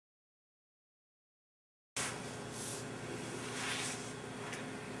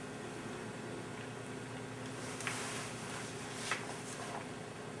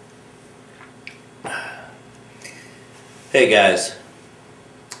Hey guys,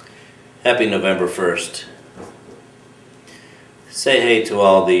 happy November 1st. Say hey to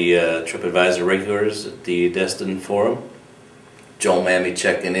all the TripAdvisor regulars at the Destin Forum. JoeMammy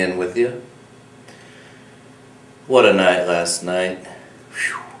checking in with you. What a night last night.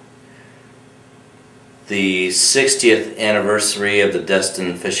 Whew. The 60th anniversary of the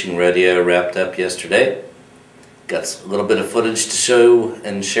Destin Fishing Rodeo wrapped up yesterday. Got a little bit of footage to show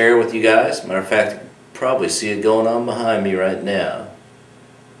and share with you guys. Matter of fact, you can probably see it going on behind me right now.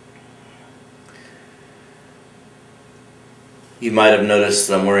 You might have noticed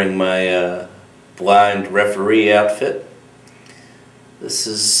I'm wearing my blind referee outfit. This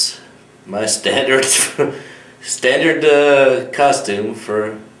is my standard costume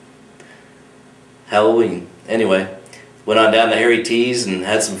for Halloween. Anyway, went on down to Harry T's and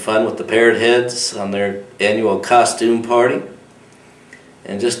had some fun with the Parrot Heads on their annual costume party.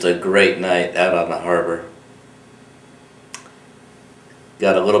 And just a great night out on the harbor.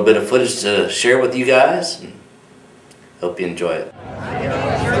 Got a little bit of footage to share with you guys. And hope you enjoy it.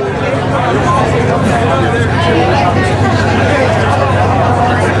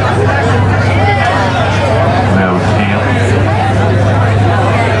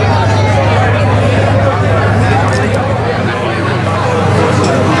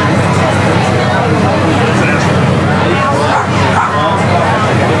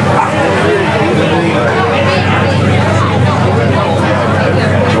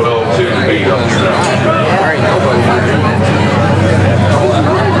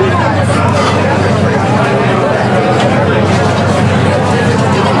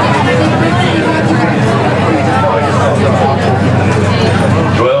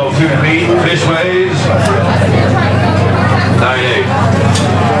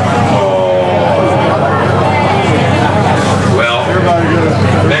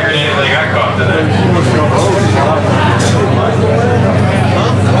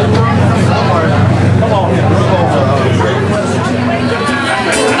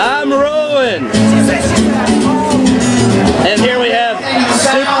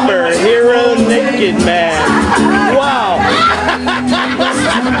 Man. Wow.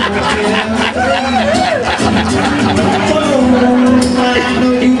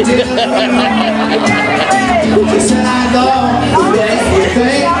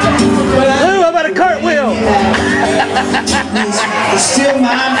 Ooh, how about a cartwheel?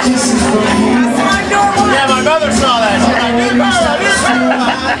 Yeah, my mother saw that.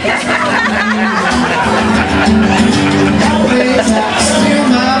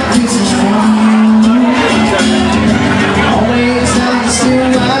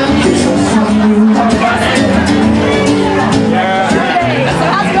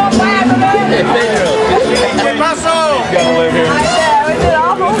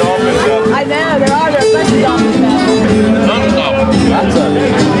 I know, there are a bunch of dolphins now. Lots of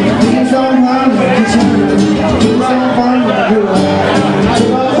it.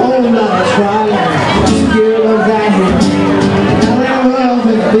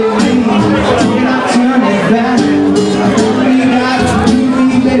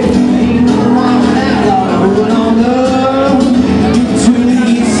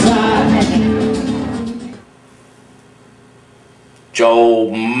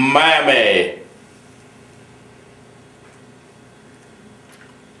 JoeMammy.